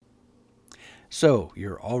So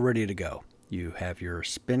you're all ready to go. You have your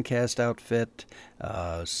spin cast outfit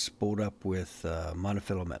spooled up with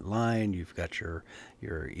monofilament line. You've got your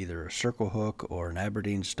either a circle hook or an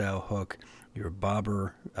Aberdeen style hook, your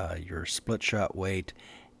bobber, your split shot weight.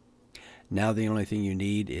 Now the only thing you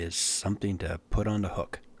need is something to put on the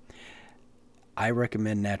hook. I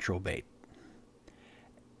recommend natural bait.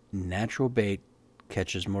 Natural bait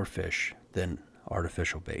catches more fish than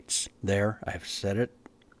artificial baits. There, I've said it.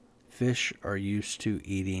 Fish are used to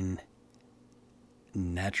eating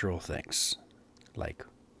natural things like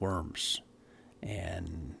worms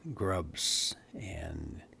and grubs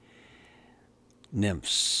and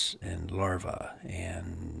nymphs and larvae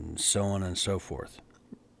and so on and so forth.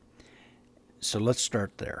 So let's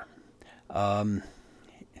start there. Um,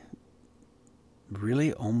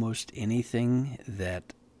 really, almost anything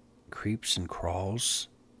that creeps and crawls,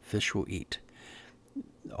 fish will eat.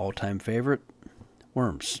 All time favorite,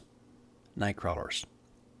 worms, night crawlers.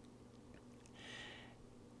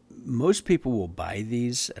 Most people will buy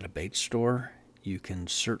these at a bait store. You can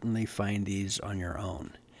certainly find these on your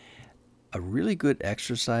own. A really good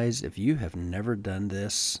exercise, if you have never done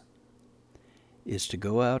this, is to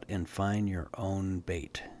go out and find your own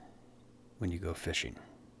bait when you go fishing.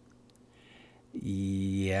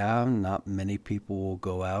 Yeah, not many people will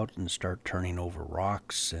go out and start turning over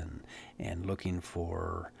rocks and looking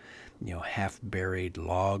for, half buried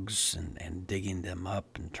logs and digging them up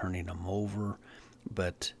and turning them over.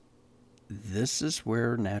 But this is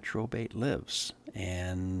where natural bait lives.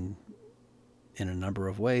 And in a number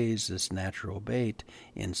of ways, this natural bait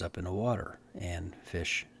ends up in the water and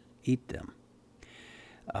fish eat them.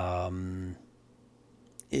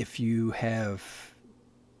 If you have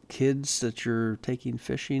kids that you're taking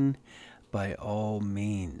fishing, by all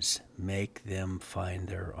means, make them find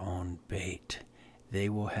their own bait. They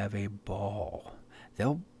will have a ball.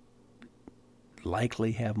 They'll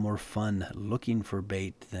likely have more fun looking for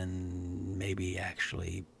bait than maybe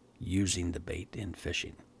actually using the bait in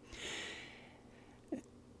fishing.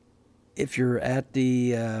 If you're at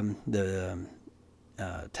the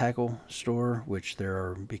tackle store, which there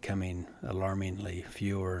are becoming alarmingly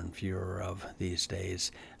fewer and fewer of these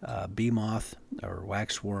days, bee moth or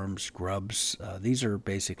waxworms, grubs, these are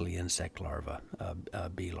basically insect larvae,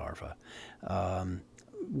 bee larvae.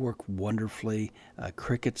 Work wonderfully.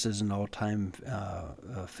 Crickets is an all-time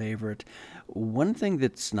favorite. One thing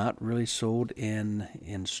that's not really sold in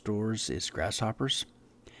stores is grasshoppers,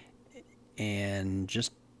 and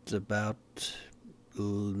just about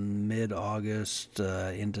mid-August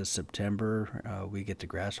into September, we get the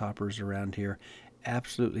grasshoppers around here.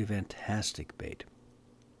 Absolutely fantastic bait.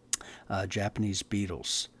 Japanese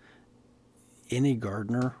beetles. Any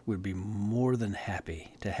gardener would be more than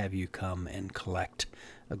happy to have you come and collect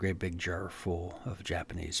a great big jar full of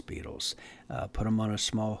Japanese beetles. Put them on a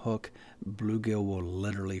small hook. Bluegill will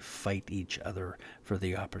literally fight each other for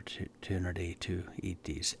the opportunity to eat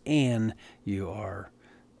these. And you are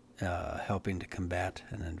helping to combat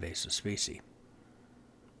an invasive species.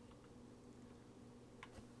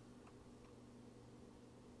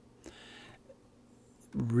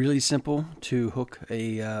 Really simple to hook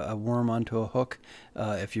a worm onto a hook.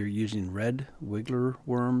 If you're using red wiggler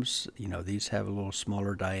worms, these have a little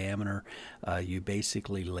smaller diameter. You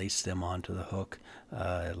basically lace them onto the hook,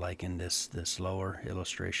 like in this lower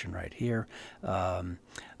illustration right here.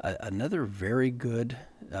 Another very good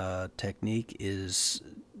technique is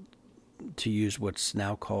to use what's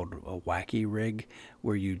now called a wacky rig,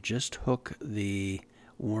 where you just hook the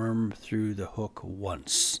worm through the hook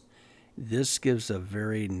once. This gives a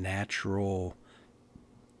very natural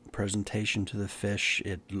presentation to the fish.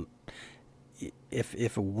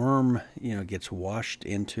 If a worm gets washed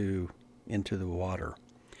into the water,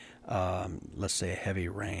 let's say a heavy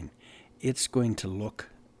rain, it's going to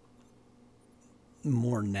look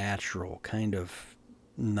more natural, kind of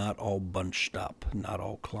not all bunched up, not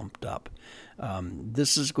all clumped up.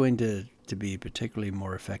 This is going to be particularly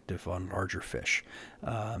more effective on larger fish.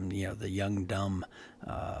 The young dumb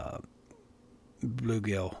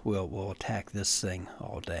bluegill will attack this thing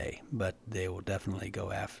all day, but they will definitely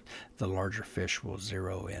go after the larger fish. Will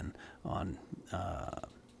zero in on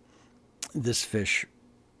this fish,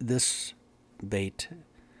 this bait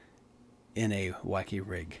in a wacky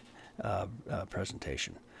rig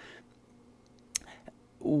presentation.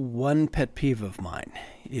 One pet peeve of mine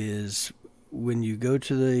is when you go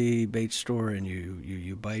to the bait store and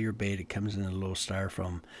you buy your bait, it comes in a little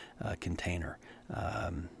styrofoam container.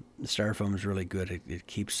 The styrofoam is really good. It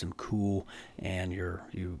keeps them cool, and your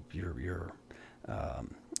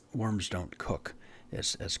worms don't cook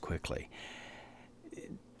as quickly.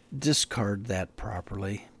 Discard that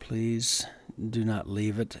properly, please. do not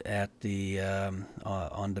leave it at the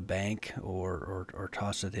on the bank, or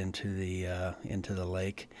toss it into the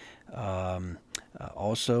lake.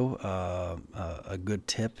 Also, a good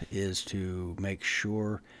tip is to make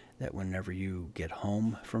sure that whenever you get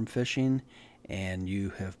home from fishing and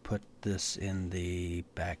you have put this in the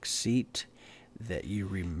back seat, that you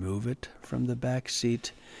remove it from the back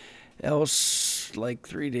seat. Else, like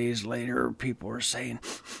 3 days later, people are saying,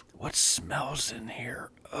 "What smells in here?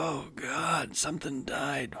 Oh God, something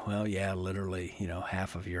died." Well, yeah, literally,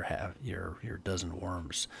 half of your dozen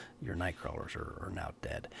worms, your night crawlers, are now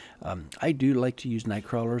dead. I do like to use night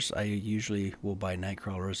crawlers. I usually will buy night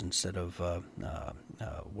crawlers instead of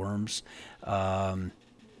worms.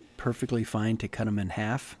 Perfectly fine to cut them in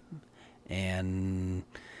half, and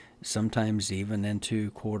sometimes even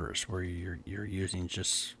into quarters, where you're using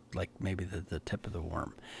just like maybe the tip of the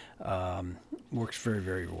worm. Works very,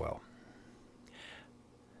 very well.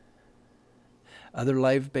 Other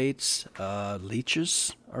live baits,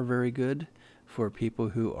 leeches are very good for people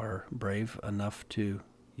who are brave enough to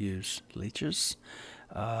use leeches.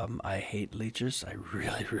 I hate leeches. I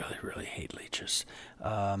really, really, really hate leeches.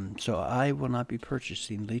 So I will not be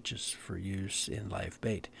purchasing leeches for use in live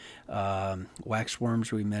bait.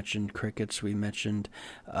 Waxworms we mentioned, crickets we mentioned.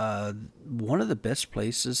 One of the best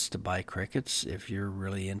places to buy crickets, if you're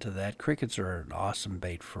really into that, crickets are an awesome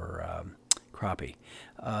bait for crappie.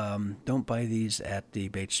 Don't buy these at the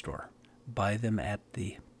bait store. Buy them at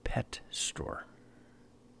the pet store.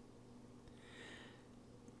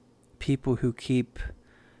 People who keep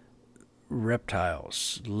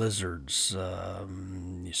reptiles, lizards,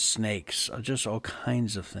 snakes, just all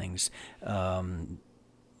kinds of things,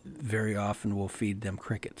 very often will feed them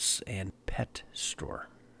crickets, and pet store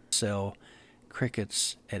sell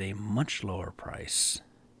crickets at a much lower price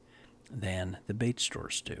than the bait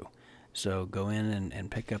stores do. So go in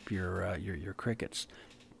and pick up your crickets.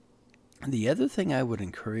 The other thing I would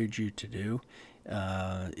encourage you to do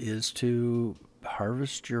is to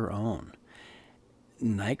harvest your own.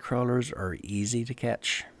 Night crawlers are easy to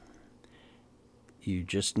catch. You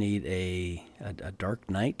just need a dark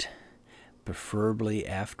night, preferably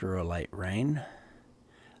after a light rain,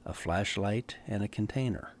 a flashlight, and a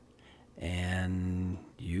container, and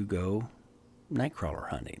you go night crawler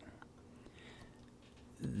hunting.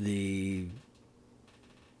 The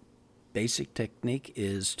basic technique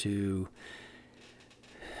is to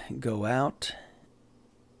go out,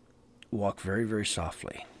 walk very, very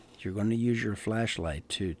softly. You're going to use your flashlight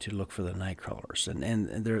to look for the night crawlers, and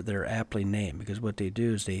they're aptly named, because what they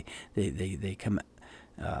do is they come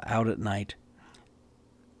out at night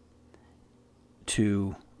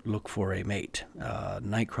to look for a mate.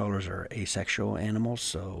 Night crawlers are asexual animals,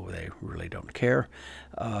 so they really don't care,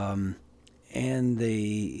 and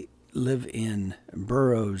they live in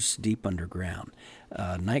burrows deep underground.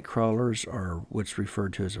 Night crawlers are what's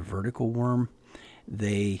referred to as a vertical worm.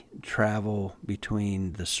 They travel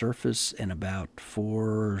between the surface and about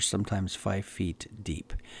 4, sometimes 5 feet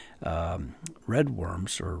deep. Red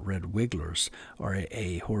worms, or red wigglers, are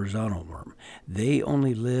a horizontal worm. They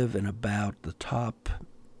only live in about the top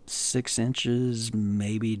 6 inches,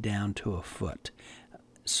 maybe down to a foot.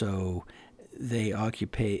 So they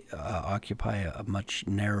occupy a much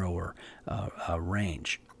narrower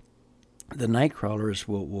range. The night crawlers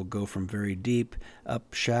will go from very deep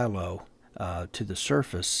up shallow to the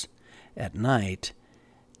surface at night,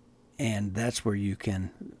 and that's where you can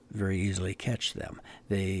very easily catch them.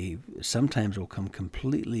 They sometimes will come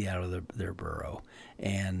completely out of their burrow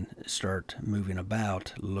and start moving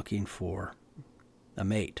about looking for a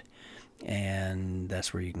mate, and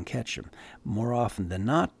that's where you can catch them. More often than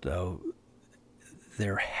not, though,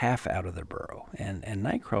 they're half out of their burrow, and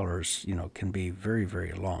night crawlers, can be very,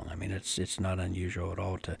 very long. I mean, it's not unusual at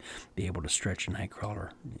all to be able to stretch a night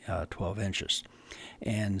crawler 12 inches.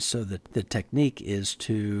 And so the technique is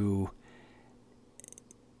to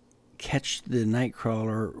catch the night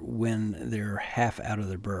crawler when they're half out of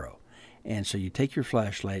their burrow. And so you take your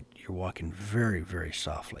flashlight, you're walking very, very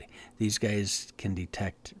softly. These guys can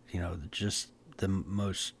detect, just the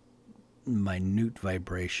most minute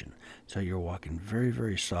vibration. So you're walking very,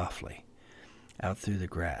 very softly out through the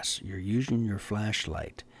grass. You're using your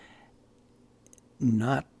flashlight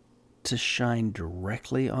not to shine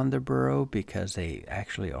directly on the burrow, because they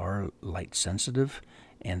actually are light sensitive,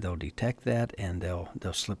 and they'll detect that, and they'll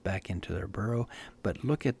slip back into their burrow. But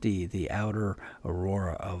look at the outer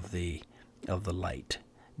aurora of the light,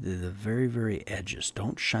 the very, very edges.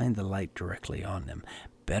 Don't shine the light directly on them.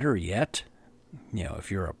 Better yet, if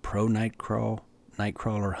you're a pro night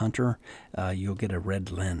crawler hunter, you'll get a red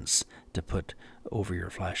lens to put over your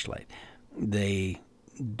flashlight. They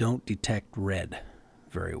don't detect red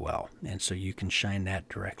very well, and so you can shine that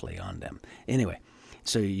directly on them. Anyway,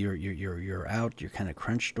 so you're out. You're kind of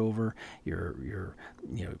crunched over. You're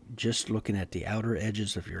just looking at the outer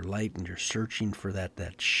edges of your light, and you're searching for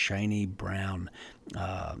that shiny brown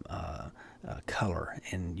color,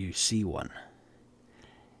 and you see one.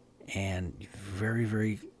 And very,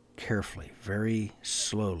 very carefully, very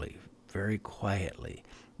slowly, very quietly,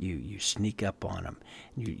 you sneak up on them.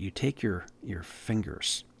 You take your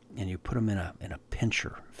fingers and you put them in a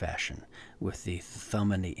pincher fashion with the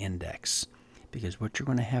thumb and the index, because what you're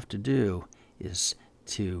going to have to do is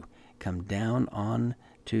to come down on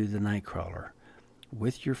to the nightcrawler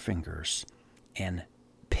with your fingers and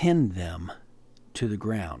pin them to the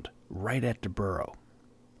ground right at the burrow.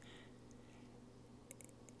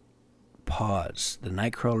 Pause. The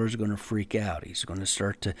nightcrawler is going to freak out. He's going to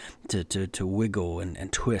start to wiggle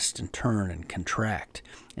and twist and turn and contract,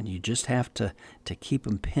 and you just have to keep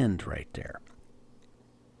him pinned right there.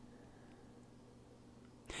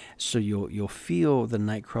 So you'll feel the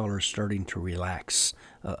nightcrawler starting to relax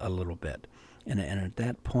a little bit, and at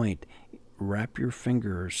that point, wrap your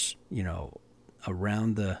fingers,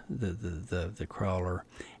 around the crawler,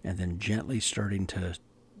 and then gently starting to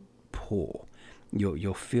pull.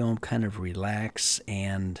 You'll feel them kind of relax,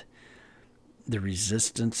 and the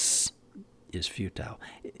resistance is futile.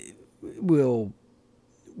 It will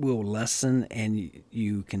lessen, and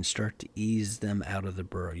you can start to ease them out of the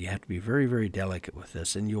burrow. You have to be very, very delicate with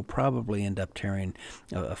this, and you'll probably end up tearing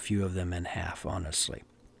a few of them in half, honestly,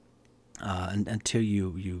 until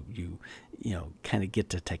you kind of get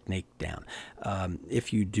the technique down.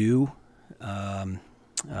 If you do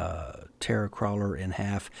tear a crawler in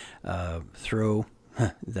half, throw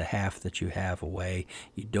the half that you have away.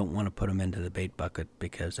 You don't want to put them into the bait bucket,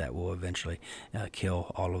 because that will eventually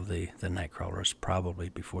kill all of the night crawlers, probably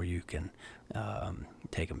before you can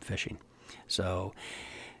take them fishing. So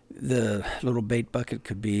the little bait bucket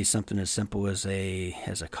could be something as simple as a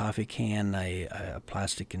coffee can, a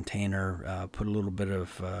plastic container. Put a little bit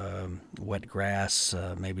of wet grass,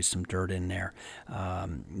 maybe some dirt in there.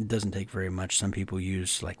 It doesn't take very much. Some people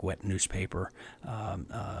use like wet newspaper.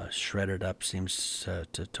 Shredded up seems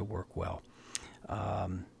to work well.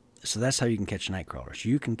 So that's how you can catch night crawlers.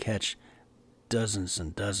 You can catch dozens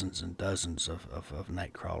and dozens and dozens of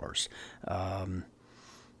night crawlers.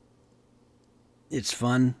 It's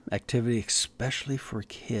fun activity, especially for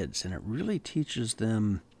kids, and it really teaches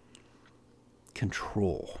them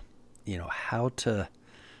control. How to,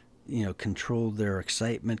 control their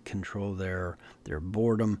excitement, control their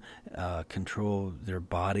boredom, control their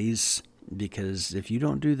bodies. Because if you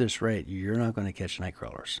don't do this right, you're not going to catch night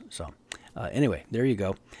crawlers. So, anyway, there you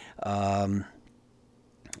go.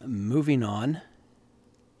 Moving on.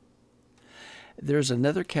 There's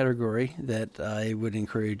another category that I would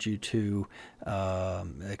encourage you to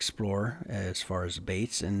explore as far as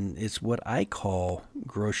baits, and it's what I call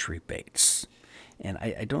grocery baits. And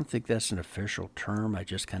I don't think that's an official term. I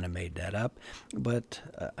just kind of made that up. But,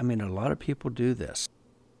 a lot of people do this.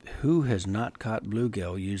 Who has not caught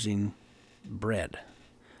bluegill using bread?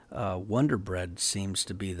 Wonder Bread seems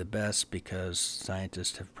to be the best, because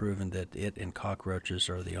scientists have proven that it and cockroaches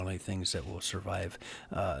are the only things that will survive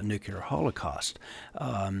a nuclear holocaust.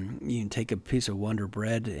 You can take a piece of Wonder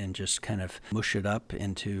Bread and just kind of mush it up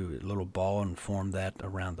into a little ball and form that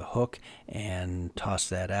around the hook and toss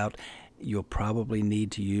that out. You'll probably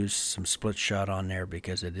need to use some split shot on there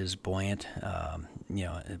because it is buoyant,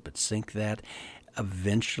 but sink that.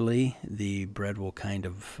 Eventually, the bread will kind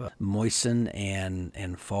of moisten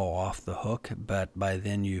and fall off the hook, but by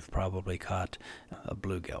then you've probably caught a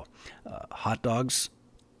bluegill. Hot dogs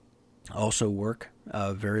also work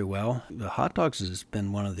very well. The hot dogs has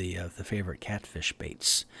been one of the favorite catfish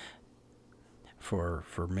baits for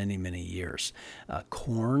many, many years.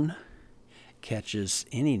 Corn catches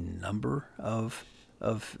any number of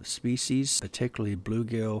species, particularly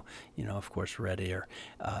bluegill, of course, red ear,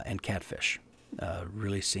 and catfish.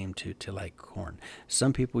 Really seem to like corn.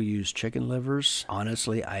 Some people use chicken livers.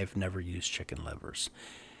 Honestly, I've never used chicken livers.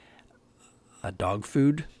 Dog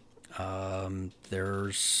food.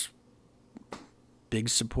 There's big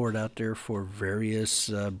support out there for various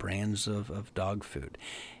brands of dog food.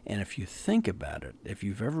 And if you think about it, if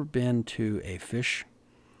you've ever been to a fish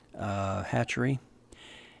hatchery,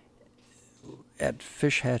 at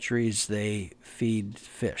fish hatcheries they feed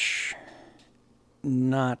fish,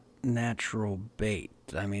 not natural bait.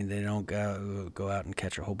 They don't go out and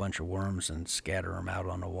catch a whole bunch of worms and scatter them out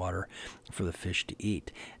on the water for the fish to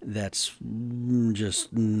eat. That's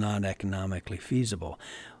just not economically feasible.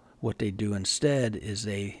 What they do instead is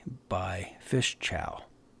they buy fish chow.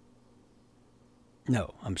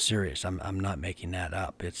 No, I'm serious. I'm not making that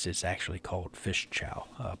up. It's actually called fish chow,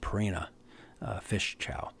 Purina fish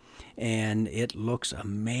chow, and it looks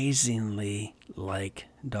amazingly like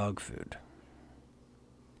dog food.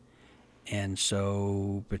 And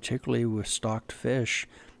so, particularly with stocked fish,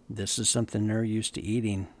 this is something they're used to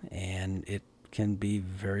eating, and it can be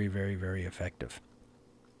very, very, very effective.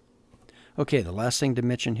 Okay, the last thing to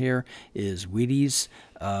mention here is Wheaties.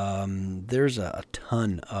 There's a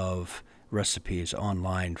ton of recipes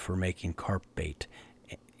online for making carp bait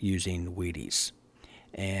using Wheaties.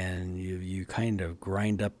 And you kind of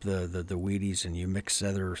grind up the Wheaties and you mix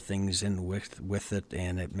other things in with it,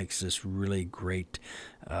 and it makes this really great,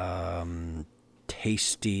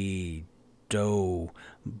 tasty dough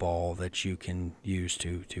ball that you can use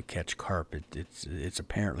to catch carp. It's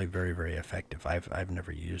apparently very, very effective. I've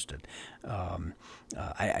never used it.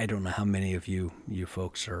 I don't know how many of you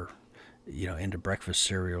folks are into breakfast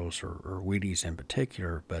cereals or Wheaties in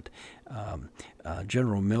particular, but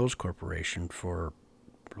General Mills Corporation for,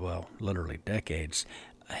 well, literally decades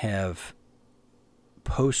have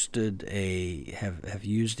posted have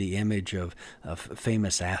used the image of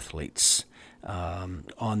famous athletes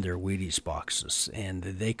on their Wheaties boxes, and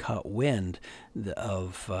they caught wind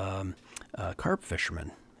of carp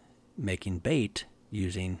fishermen making bait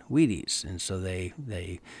using Wheaties, and so they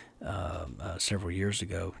several years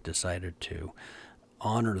ago decided to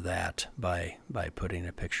honor that by putting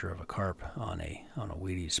a picture of a carp on a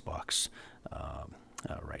Wheaties box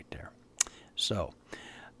right there. So,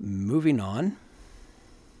 moving on,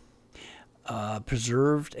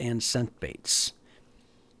 preserved and scent baits.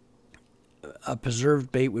 A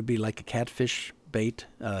preserved bait would be like a catfish bait,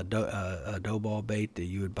 a dough ball bait that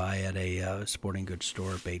you would buy at a sporting goods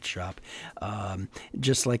store, bait shop,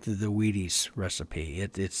 just like the Wheaties recipe.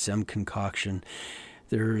 It's some concoction.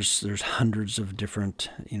 There's hundreds of different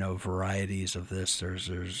varieties of this.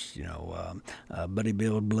 There's Buddy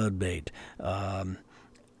Bill blood bait,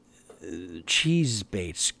 cheese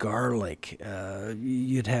baits, garlic.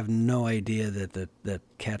 You'd have no idea that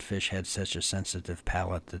catfish had such a sensitive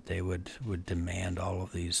palate that they would demand all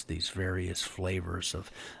of these various flavors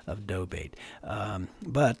of dough bait.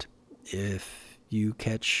 But if you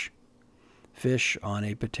catch fish on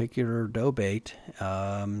a particular dough bait,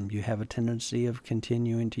 you have a tendency of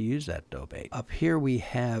continuing to use that dough bait. Up here we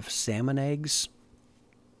have salmon eggs.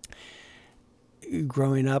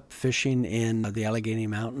 Growing up fishing in the Allegheny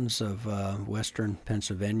Mountains of western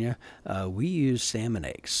Pennsylvania, we use salmon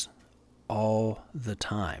eggs all the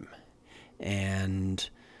time. And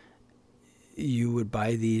you would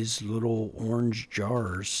buy these little orange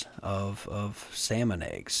jars of salmon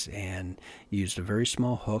eggs and used a very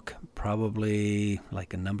small hook, probably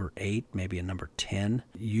like a number 8, maybe a number 10,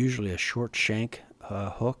 usually a short shank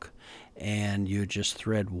hook, and you just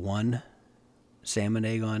thread one salmon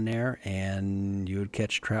egg on there, and you would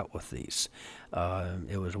catch trout with these.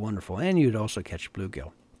 It was wonderful, and you'd also catch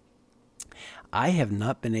bluegill. I have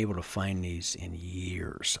not been able to find these in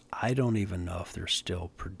years. I don't even know if they're still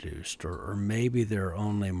produced, or maybe they're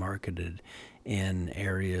only marketed in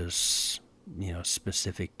areas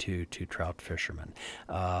specific to trout fishermen.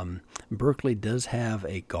 Berkeley does have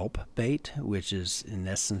a gulp bait, which is in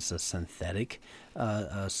essence a synthetic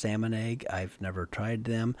salmon egg. I've never tried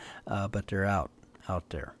them, but they're out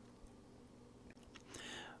there.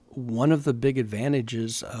 One of the big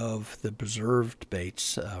advantages of the preserved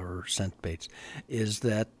baits or scent baits is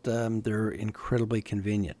that they're incredibly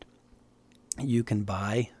convenient. You can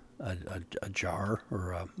buy a jar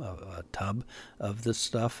or a tub of this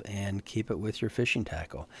stuff and keep it with your fishing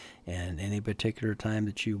tackle. And any particular time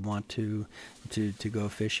that you want to go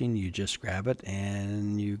fishing, you just grab it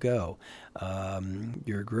and you go.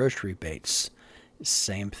 Your grocery baits,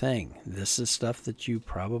 same thing. This is stuff that you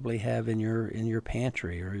probably have in your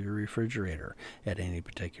pantry or your refrigerator at any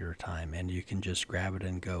particular time, and you can just grab it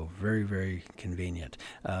and go. Very, very convenient.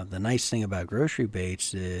 The nice thing about grocery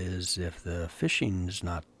baits is if the fishing's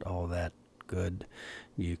not all that good,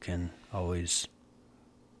 you can always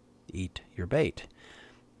eat your bait.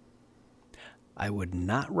 I would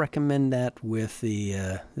not recommend that with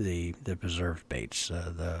the preserved baits,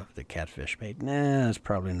 the catfish bait. It's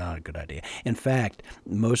probably not a good idea. In fact,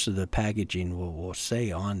 most of the packaging will say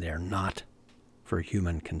on there, not for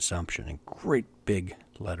human consumption, in great big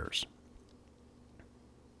letters.